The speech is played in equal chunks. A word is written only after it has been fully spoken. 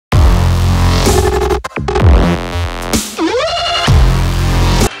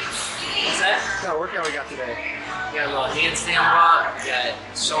workout we got today? We got a little handstand walk, we got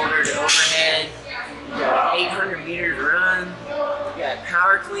shoulder to overhead, we got 800 meters run, we got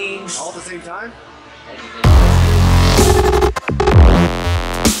power cleans. All at the same time?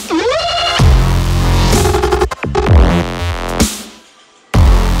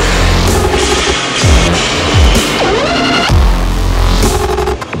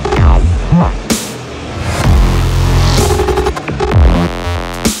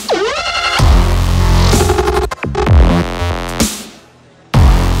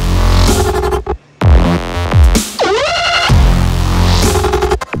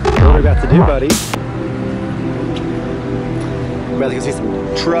 Do, buddy. We're about to go see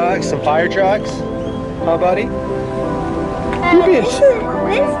some trucks, some fire trucks. Huh, buddy? This is a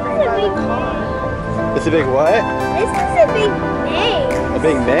big car. It's a big what? This is a big maze. A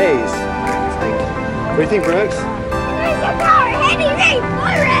big maze. What do you think, Brooks? There's a car heading right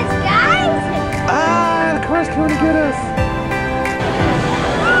for us, guys. Ah, the car's coming to get us.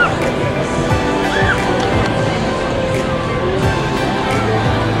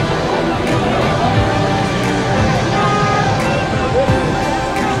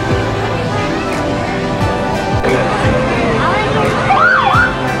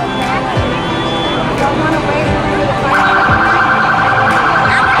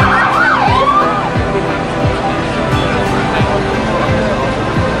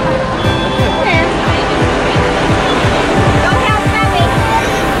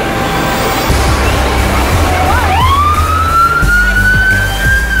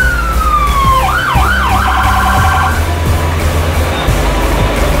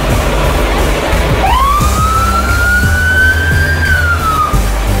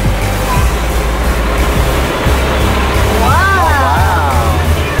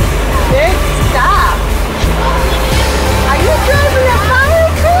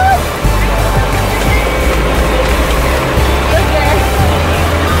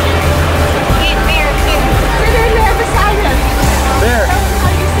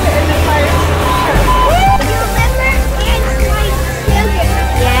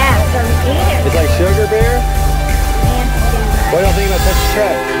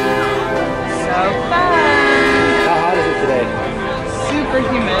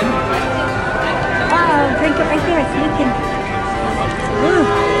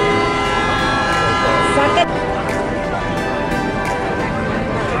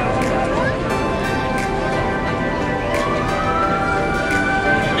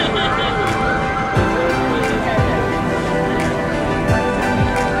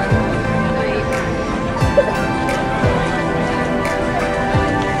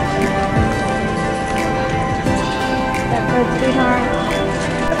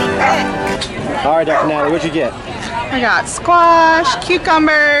 All right, Dr. Natalie, what'd you get? I got squash,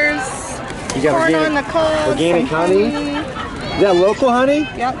 cucumbers, you got corn on the cob, organic honey. Is that local honey?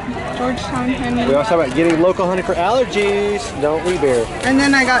 Yep, Georgetown honey. We also talk about getting local honey for allergies, don't we, Bear? And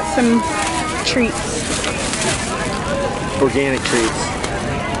then I got some treats. Organic treats.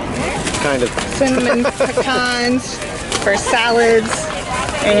 Kind of. Cinnamon pecans for salads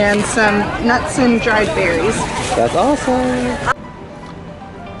and some nuts and dried berries. That's awesome.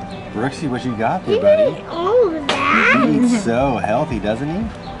 Brooksy, what you got there, buddy? He all of that. He eats so healthy, doesn't he?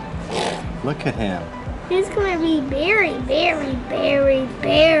 Look at him. He's going to be very, very, very,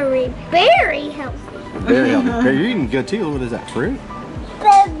 very, very healthy. Very healthy. You're eating good too. What is that, fruit?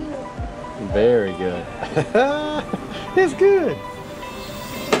 Very good. It's good.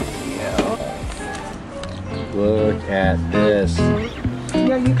 Look at this.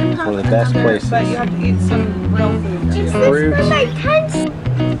 Yeah, you can have one of the best places. But you have to eat some real food. Fruit. My pencil.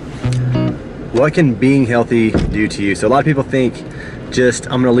 What can being healthy do to you? So a lot of people think just,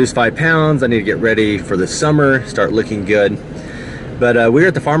 I'm gonna lose 5 pounds, I need to get ready for the summer, start looking good. But we were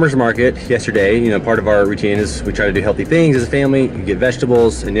at the farmer's market yesterday. You know, part of our routine is we try to do healthy things as a family, you get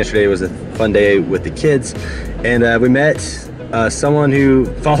vegetables, and yesterday was a fun day with the kids. And we met someone who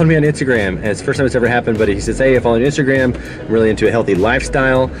followed me on Instagram, and it's the first time it's ever happened, but he says, hey, I follow you on Instagram, I'm really into a healthy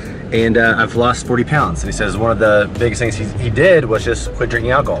lifestyle, and I've lost 40 pounds. And he says one of the biggest things he did was just quit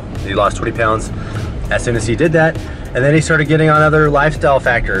drinking alcohol. He lost 20 pounds as soon as he did that, and then he started getting on other lifestyle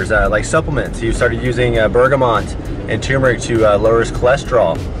factors like supplements. He started using bergamot and turmeric to lower his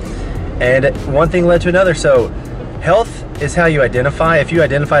cholesterol. And one thing led to another. So health is how you identify. If you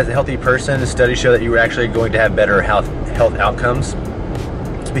identify as a healthy person, studies show that you are actually going to have better health outcomes.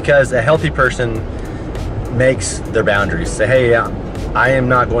 It's because a healthy person makes their boundaries. Say, hey, I am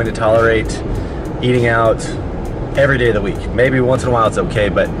not going to tolerate eating out every day of the week. Maybe once in a while it's okay,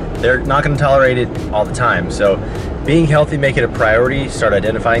 but they're not going to tolerate it all the time. So being healthy, make it a priority. Start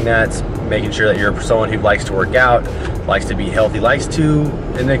identifying that, making sure that you're someone who likes to work out, likes to be healthy, likes to,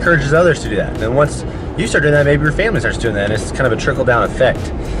 and encourages others to do that. And then once you start doing that, maybe your family starts doing that, and it's kind of a trickle-down effect.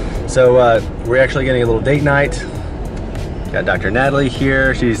 So we're actually getting a little date night. Got Dr. Natalie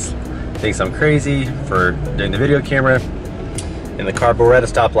here. She thinks I'm crazy for doing the video camera in the car, but we're at a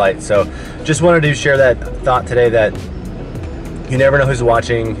stoplight. So just wanted to share that thought today, that you never know who's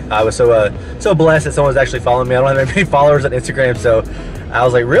watching. I was so blessed that someone's actually following me. I don't have any followers on Instagram, so I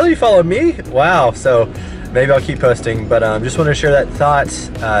was like, really, you follow me? Wow. So maybe I'll keep posting, but just wanted to share that thought.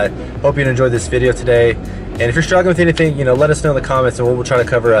 Hope you enjoyed this video today. And if you're struggling with anything, you know, let us know in the comments, and we'll try to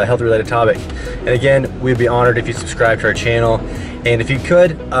cover a health related topic. And again, we'd be honored if you subscribe to our channel. And if you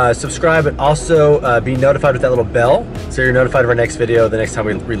could subscribe, and also be notified with that little bell, so you're notified of our next video the next time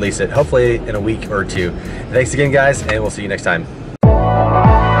we release it, hopefully in a week or two. And thanks again, guys, and we'll see you next time.